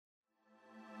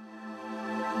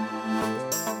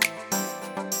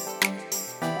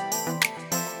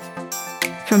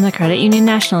From the Credit Union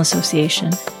National Association,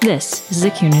 this is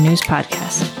the CUNA News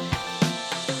Podcast.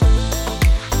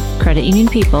 Credit union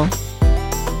people,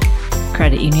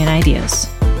 credit union ideas.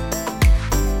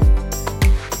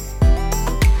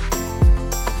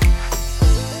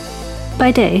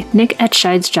 By day, Nick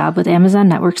Etscheid's job with Amazon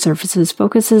Network Services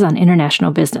focuses on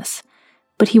international business.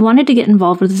 But he wanted to get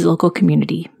involved with his local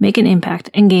community, make an impact,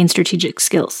 and gain strategic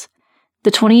skills.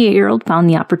 The 28-year-old found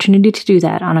the opportunity to do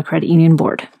that on a credit union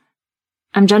board.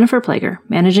 I'm Jennifer Plager,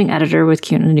 Managing Editor with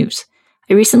CUNA News.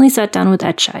 I recently sat down with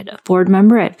Etscheid, a board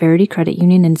member at Verity Credit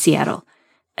Union in Seattle.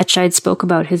 Etscheid spoke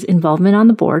about his involvement on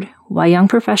the board, why young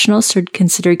professionals should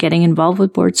consider getting involved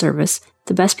with board service,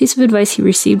 the best piece of advice he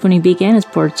received when he began his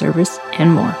board service,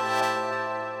 and more.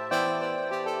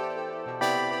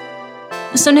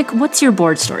 So Nick, what's your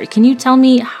board story? Can you tell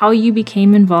me how you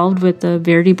became involved with the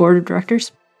Verity Board of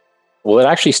Directors? Well, it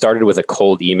actually started with a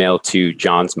cold email to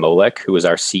John Zmolek, who was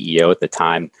our CEO at the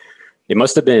time. It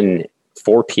must have been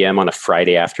 4 p.m. on a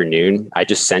Friday afternoon. I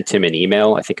just sent him an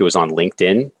email. I think it was on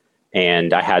LinkedIn,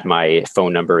 and I had my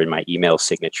phone number and my email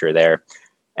signature there.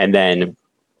 And then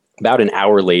about an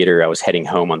hour later, I was heading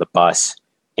home on the bus,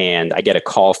 and I get a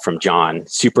call from John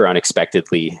super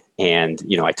unexpectedly. And,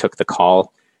 I took the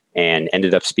call and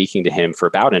ended up speaking to him for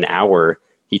about an hour.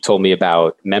 He told me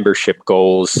about membership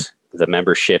goals, the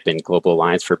membership in Global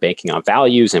Alliance for Banking on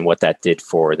Values, and what that did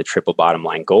for the triple bottom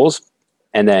line goals.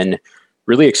 And then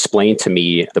really explained to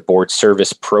me the board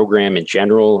service program in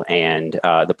general and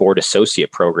the board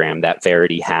associate program that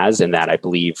Verity has, and that I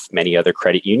believe many other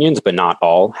credit unions, but not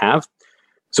all, have.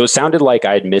 So it sounded like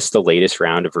I had missed the latest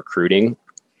round of recruiting.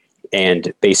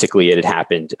 And basically it had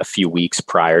happened a few weeks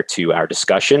prior to our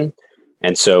discussion.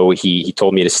 And so he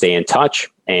told me to stay in touch.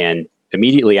 And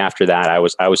immediately after that, I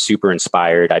was super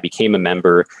inspired. I became a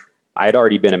member. I had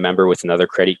already been a member with another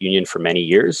credit union for many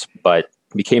years, but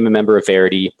became a member of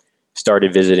Verity,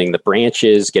 started visiting the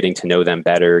branches, getting to know them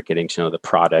better, getting to know the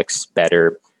products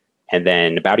better. And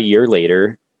then about a year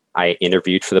later, I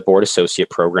interviewed for the board associate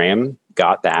program,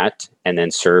 got that, and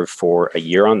then served for a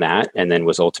year on that, and then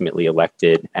was ultimately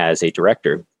elected as a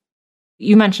director.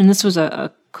 You mentioned this was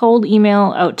a cold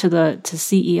email out to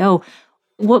CEO.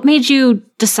 What made you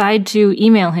decide to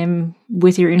email him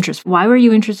with your interest? Why were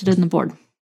you interested in the board?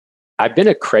 I've been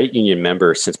a credit union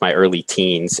member since my early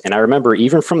teens. And I remember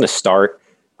even from the start,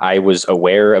 I was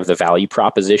aware of the value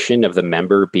proposition of the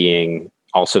member being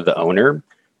also the owner,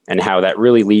 and how that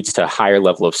really leads to a higher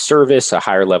level of service, a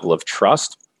higher level of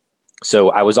trust.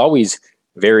 So I was always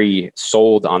very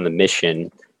sold on the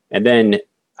mission. And then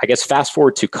I guess fast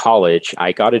forward to college,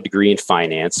 I got a degree in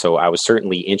finance. So I was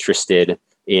certainly interested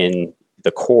in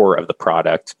the core of the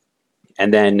product.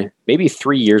 And then maybe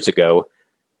 3 years ago,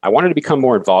 I wanted to become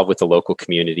more involved with the local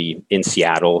community in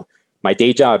Seattle. My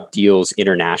day job deals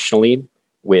internationally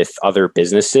with other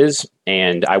businesses,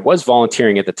 and I was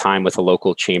volunteering at the time with a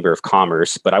local chamber of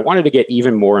commerce, but I wanted to get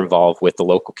even more involved with the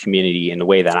local community in the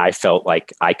way that I felt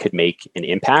like I could make an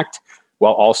impact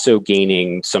while also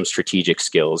gaining some strategic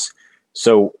skills.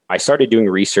 So I started doing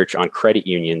research on credit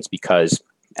unions because,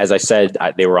 as I said,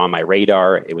 they were on my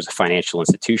radar. It was a financial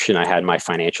institution. I had my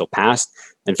financial past,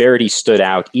 and Verity stood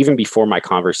out even before my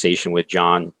conversation with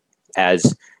John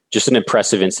as just an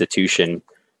impressive institution.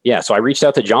 Yeah, so I reached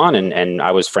out to John, and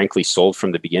I was frankly sold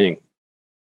from the beginning.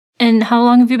 And how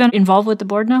long have you been involved with the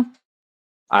board now?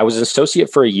 I was an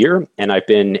associate for a year, and I've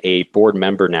been a board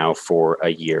member now for a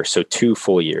year, so 2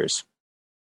 full years.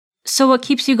 So what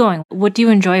keeps you going? What do you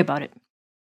enjoy about it?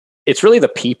 It's really the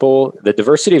people, the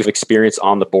diversity of experience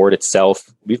on the board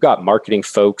itself. We've got marketing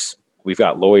folks, we've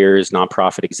got lawyers,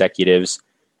 nonprofit executives,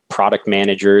 product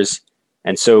managers.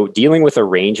 And so dealing with a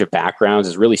range of backgrounds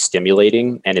is really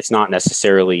stimulating, and it's not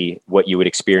necessarily what you would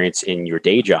experience in your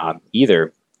day job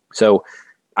either. So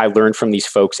I learn from these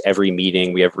folks every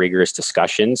meeting. We have rigorous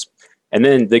discussions. And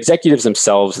then the executives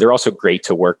themselves, they're also great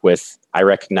to work with. I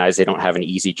recognize they don't have an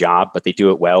easy job, but they do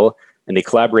it well. And they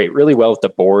collaborate really well with the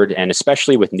board, and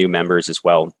especially with new members as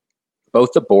well.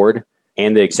 Both the board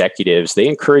and the executives, they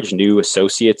encourage new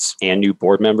associates and new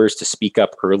board members to speak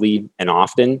up early and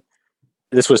often.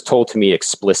 This was told to me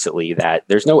explicitly that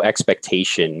there's no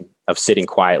expectation of sitting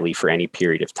quietly for any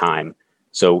period of time.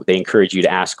 So they encourage you to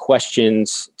ask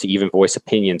questions, to even voice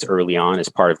opinions early on as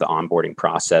part of the onboarding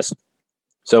process.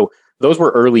 So those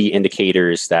were early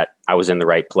indicators that I was in the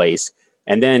right place.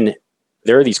 And then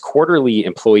there are these quarterly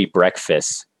employee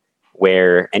breakfasts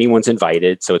where anyone's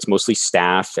invited. So it's mostly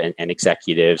staff and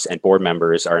executives, and board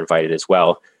members are invited as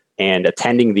well. And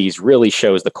attending these really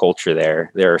shows the culture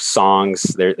there. There are songs,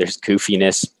 there's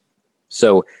goofiness.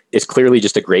 So it's clearly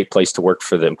just a great place to work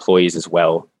for the employees as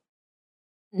well.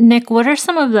 Nick, what are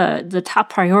some of the top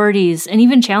priorities and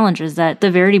even challenges that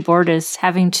the Verity board is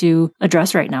having to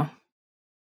address right now?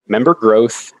 Member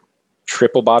growth,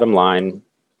 triple bottom line,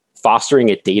 fostering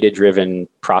a data-driven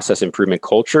process improvement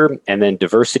culture, and then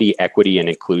diversity, equity, and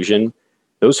inclusion.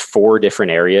 Those 4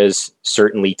 different areas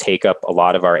certainly take up a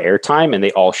lot of our airtime, and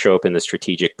they all show up in the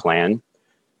strategic plan.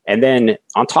 And then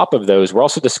on top of those, we're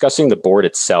also discussing the board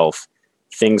itself,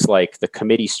 things like the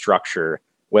committee structure,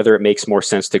 whether it makes more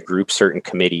sense to group certain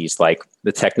committees like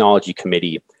the technology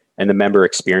committee and the member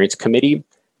experience committee,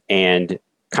 and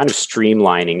kind of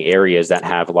streamlining areas that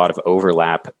have a lot of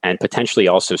overlap and potentially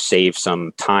also save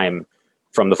some time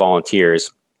from the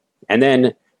volunteers. And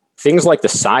then things like the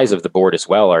size of the board as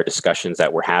well are discussions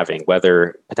that we're having,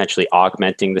 whether potentially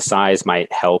augmenting the size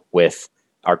might help with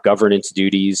our governance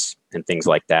duties and things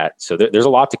like that. So there's a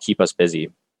lot to keep us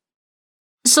busy.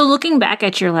 So looking back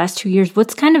at your last 2 years,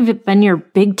 what's kind of been your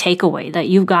big takeaway that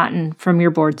you've gotten from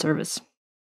your board service?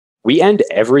 We end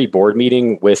every board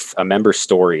meeting with a member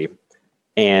story,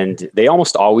 and they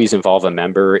almost always involve a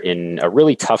member in a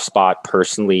really tough spot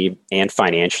personally and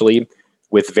financially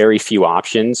with very few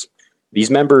options.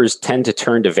 These members tend to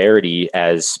turn to Verity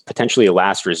as potentially a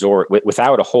last resort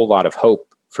without a whole lot of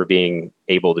hope for being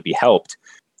able to be helped.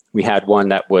 We had one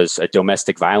that was a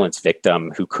domestic violence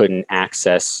victim who couldn't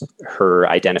access her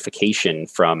identification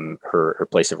from her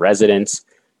place of residence.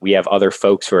 We have other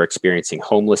folks who are experiencing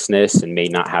homelessness and may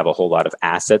not have a whole lot of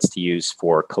assets to use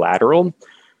for collateral.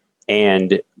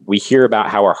 And we hear about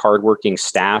how our hardworking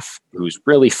staff, who's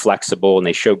really flexible and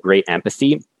they show great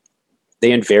empathy,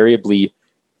 they invariably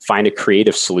find a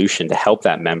creative solution to help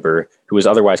that member who is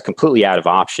otherwise completely out of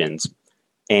options.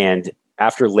 And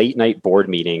after late night board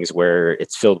meetings where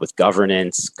it's filled with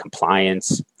governance,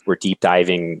 compliance, we're deep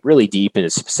diving really deep into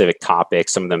specific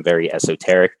topics, some of them very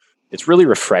esoteric. It's really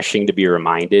refreshing to be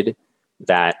reminded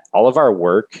that all of our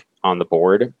work on the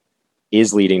board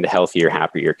is leading to healthier,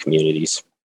 happier communities.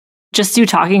 Just you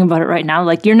talking about it right now,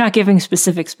 like you're not giving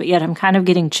specifics, but yet I'm kind of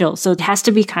getting chills. So it has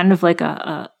to be kind of like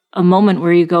a moment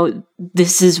where you go,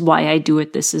 this is why I do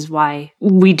it. This is why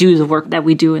we do the work that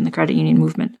we do in the credit union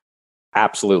movement.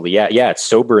 Absolutely. Yeah. It's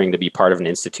sobering to be part of an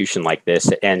institution like this.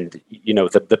 And,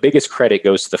 the biggest credit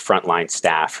goes to the frontline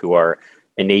staff who are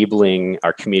enabling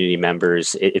our community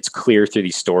members. It's clear through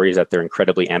these stories that they're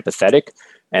incredibly empathetic.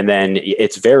 And then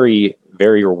it's very,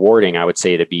 very rewarding, I would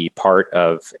say, to be part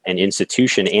of an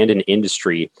institution and an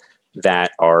industry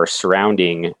that are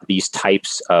surrounding these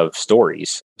types of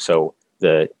stories. So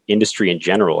the industry in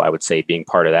general, I would say being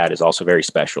part of that is also very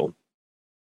special.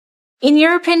 In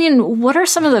your opinion, what are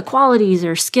some of the qualities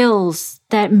or skills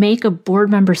that make a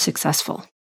board member successful?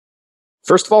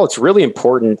 First of all, it's really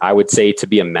important, I would say, to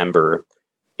be a member.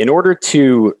 In order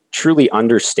to truly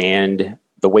understand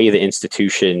the way the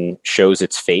institution shows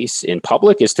its face in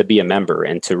public is to be a member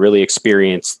and to really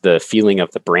experience the feeling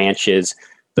of the branches,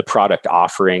 the product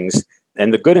offerings,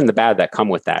 and the good and the bad that come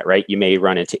with that, right? You may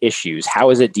run into issues.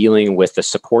 How is it dealing with the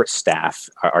support staff?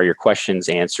 Are your questions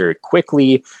answered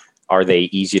quickly? Are they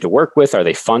easy to work with? Are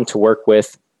they fun to work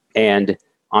with? And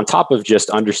on top of just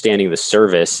understanding the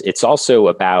service, it's also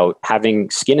about having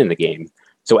skin in the game.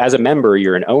 So as a member,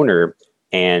 you're an owner,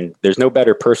 and there's no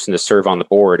better person to serve on the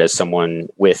board as someone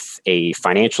with a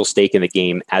financial stake in the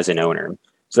game as an owner.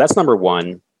 So that's number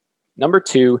one. Number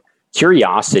two,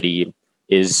 curiosity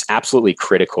is absolutely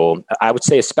critical. I would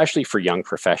say, especially for young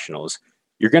professionals,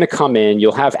 you're going to come in,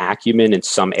 you'll have acumen in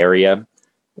some area,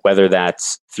 whether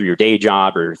that's through your day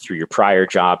job or through your prior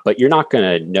job, but you're not going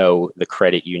to know the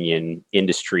credit union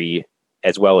industry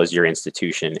as well as your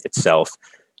institution itself.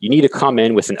 You need to come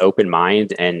in with an open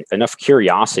mind and enough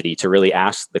curiosity to really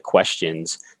ask the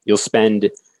questions. You'll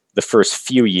spend the first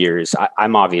few years.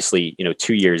 I'm obviously,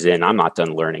 2 years in, I'm not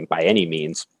done learning by any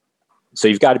means. So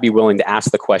you've got to be willing to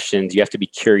ask the questions. You have to be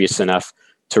curious enough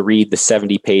to read the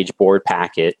 70-page board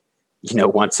packet,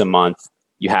 once a month.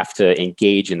 You have to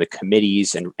engage in the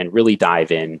committees and really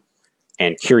dive in.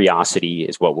 And curiosity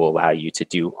is what will allow you to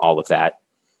do all of that.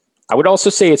 I would also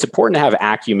say it's important to have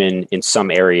acumen in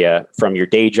some area from your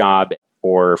day job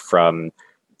or from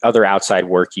other outside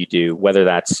work you do, whether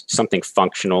that's something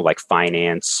functional like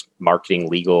finance, marketing,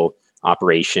 legal,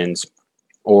 operations,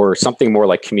 or something more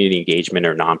like community engagement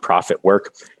or nonprofit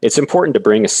work. It's important to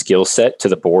bring a skill set to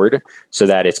the board so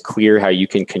that it's clear how you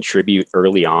can contribute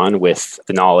early on with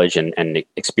the knowledge and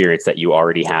experience that you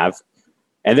already have.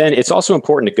 And then it's also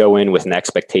important to go in with an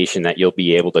expectation that you'll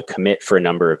be able to commit for a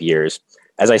number of years.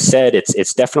 As I said,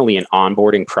 it's definitely an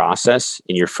onboarding process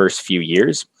in your first few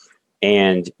years.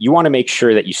 And you want to make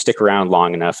sure that you stick around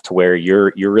long enough to where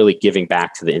you're really giving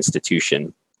back to the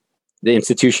institution. The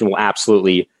institution will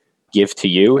absolutely give to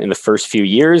you in the first few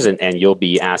years, and you'll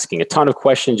be asking a ton of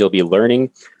questions, you'll be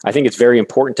learning. I think it's very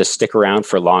important to stick around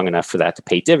for long enough for that to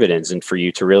pay dividends and for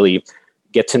you to really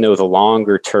get to know the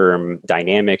longer term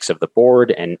dynamics of the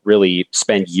board and really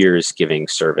spend years giving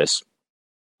service.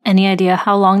 Any idea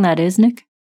how long that is, Nick?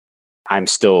 I'm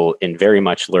still in very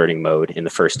much learning mode in the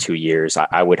first 2 years.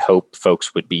 I would hope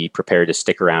folks would be prepared to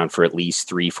stick around for at least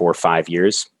 3, 4, 5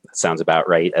 years. That sounds about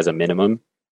right as a minimum.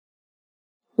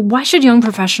 Why should young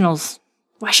professionals,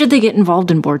 why should they get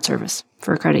involved in board service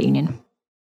for a credit union?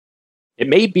 It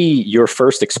may be your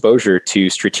first exposure to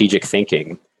strategic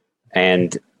thinking.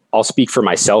 And I'll speak for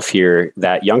myself here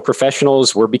that young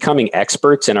professionals, we're becoming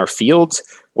experts in our fields,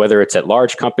 whether it's at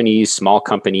large companies, small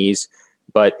companies,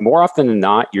 but more often than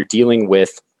not, you're dealing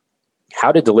with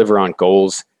how to deliver on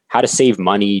goals, how to save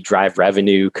money, drive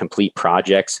revenue, complete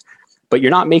projects, but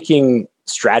you're not making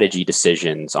strategy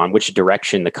decisions on which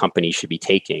direction the company should be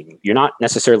taking. You're not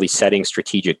necessarily setting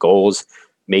strategic goals,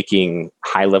 making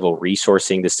high-level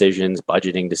resourcing decisions,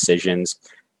 budgeting decisions,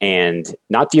 and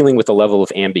not dealing with the level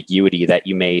of ambiguity that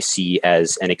you may see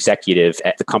as an executive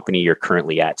at the company you're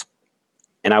currently at.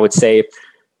 And I would say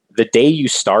the day you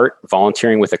start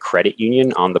volunteering with a credit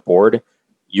union on the board,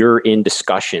 you're in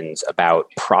discussions about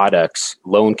products,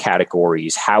 loan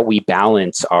categories, how we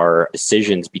balance our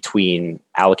decisions between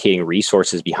allocating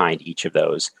resources behind each of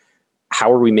those.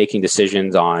 How are we making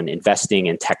decisions on investing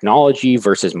in technology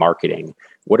versus marketing?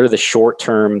 What are the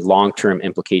short-term, long-term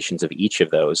implications of each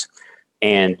of those?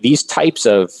 And these types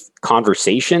of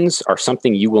conversations are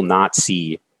something you will not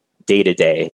see day to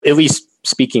day, at least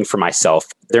speaking for myself.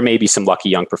 There may be some lucky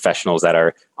young professionals that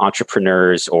are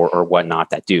entrepreneurs or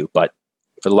whatnot that do, but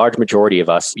for the large majority of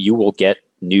us, you will get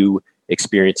new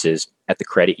experiences at the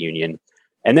credit union.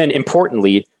 And then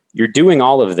importantly, you're doing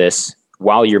all of this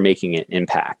while you're making an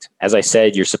impact. As I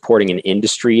said, you're supporting an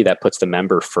industry that puts the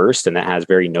member first and that has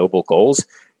very noble goals.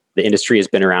 The industry has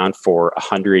been around for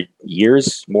 100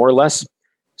 years, more or less.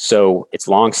 So it's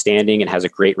long-standing and has a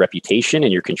great reputation,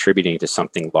 and you're contributing to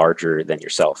something larger than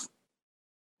yourself.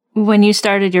 When you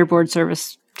started your board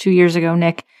service 2 years ago,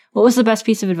 Nick, what was the best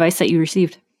piece of advice that you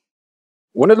received?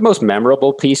 One of the most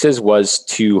memorable pieces was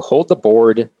to hold the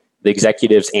board, the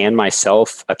executives, and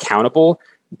myself accountable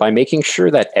by making sure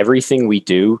that everything we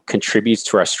do contributes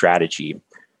to our strategy.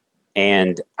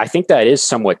 And I think that is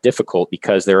somewhat difficult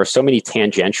because there are so many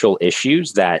tangential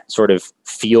issues that sort of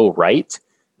feel right,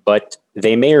 but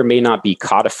they may or may not be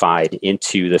codified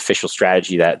into the official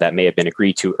strategy that may have been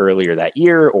agreed to earlier that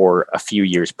year or a few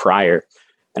years prior.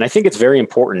 And I think it's very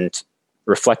important,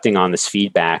 reflecting on this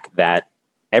feedback, that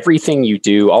everything you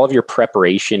do, all of your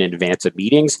preparation in advance of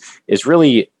meetings, is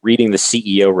really reading the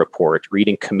CEO report,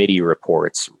 reading committee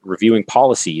reports, reviewing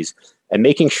policies, and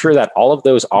making sure that all of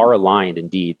those are aligned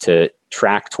indeed to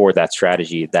track toward that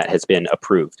strategy that has been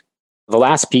approved. The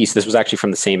last piece, this was actually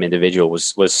from the same individual,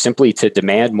 was simply to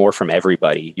demand more from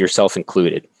everybody, yourself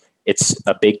included. It's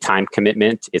a big time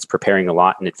commitment. It's preparing a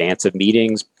lot in advance of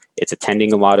meetings. It's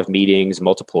attending a lot of meetings,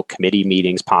 multiple committee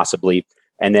meetings possibly,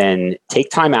 and then take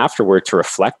time afterward to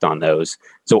reflect on those.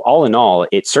 So all in all,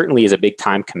 it certainly is a big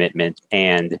time commitment,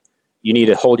 and you need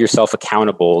to hold yourself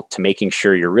accountable to making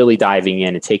sure you're really diving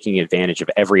in and taking advantage of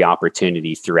every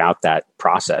opportunity throughout that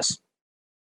process.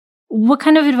 What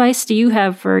kind of advice do you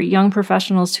have for young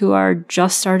professionals who are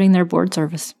just starting their board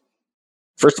service?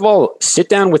 First of all, sit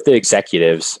down with the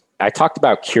executives. I talked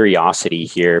about curiosity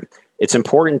here. It's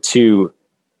important to,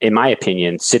 in my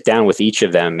opinion, sit down with each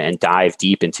of them and dive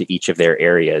deep into each of their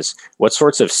areas. What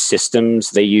sorts of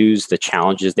systems they use, the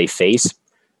challenges they face.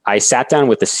 I sat down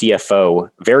with the CFO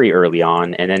very early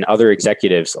on and then other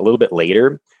executives a little bit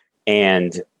later.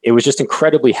 And it was just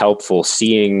incredibly helpful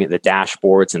seeing the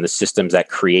dashboards and the systems that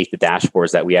create the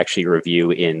dashboards that we actually review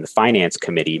in the finance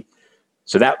committee.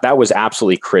 So that was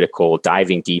absolutely critical,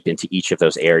 diving deep into each of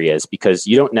those areas, because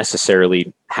you don't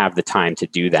necessarily have the time to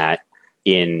do that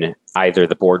in either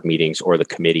the board meetings or the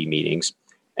committee meetings.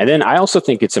 And then I also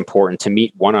think it's important to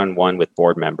meet one-on-one with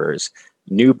board members.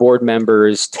 New board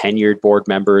members, tenured board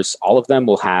members, all of them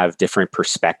will have different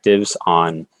perspectives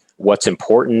on what's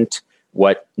important,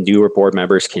 what newer board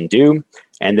members can do.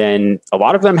 And then a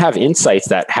lot of them have insights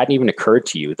that hadn't even occurred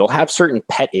to you. They'll have certain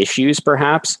pet issues,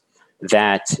 perhaps,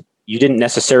 that you didn't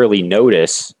necessarily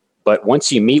notice. But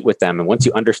once you meet with them and once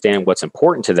you understand what's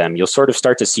important to them, you'll sort of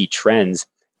start to see trends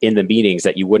in the meetings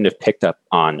that you wouldn't have picked up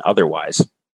on otherwise.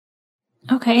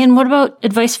 Okay. And what about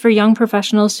advice for young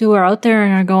professionals who are out there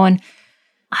and are going,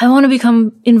 I want to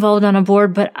become involved on a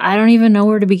board, but I don't even know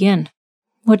where to begin?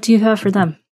 What do you have for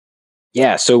them?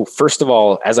 Yeah. So first of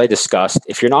all, as I discussed,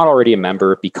 if you're not already a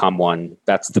member, become one.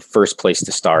 That's the first place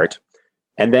to start.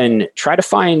 And then try to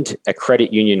find a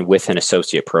credit union with an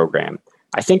associate program.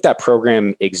 I think that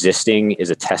program existing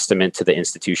is a testament to the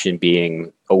institution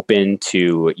being open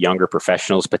to younger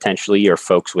professionals potentially, or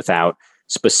folks without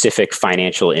specific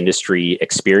financial industry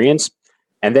experience.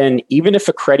 And then even if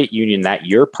a credit union that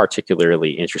you're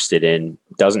particularly interested in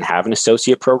doesn't have an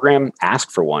associate program, ask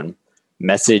for one.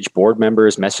 Message board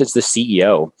members, message the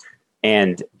CEO.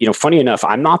 And, funny enough,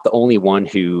 I'm not the only one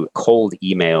who cold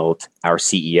emailed our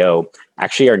CEO.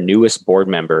 Actually, our newest board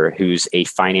member, who's a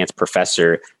finance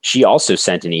professor, she also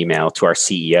sent an email to our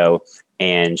CEO,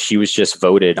 and she was just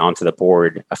voted onto the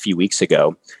board a few weeks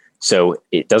ago. So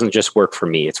it doesn't just work for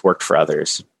me, it's worked for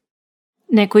others.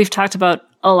 Nick, we've talked about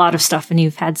a lot of stuff, and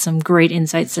you've had some great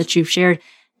insights that you've shared.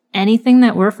 Anything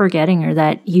that we're forgetting or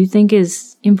that you think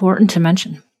is important to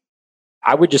mention?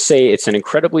 I would just say it's an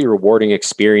incredibly rewarding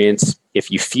experience.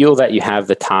 If you feel that you have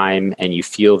the time and you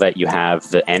feel that you have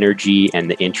the energy and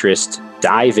the interest,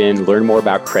 dive in, learn more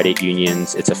about credit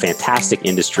unions. It's a fantastic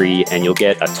industry and you'll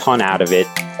get a ton out of it.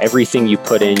 Everything you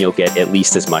put in, you'll get at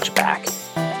least as much back.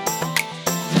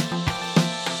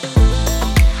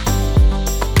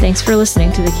 Thanks for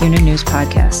listening to the CUNA News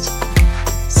Podcast.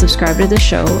 Subscribe to the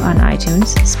show on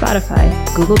iTunes,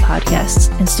 Spotify, Google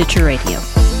Podcasts, and Stitcher Radio.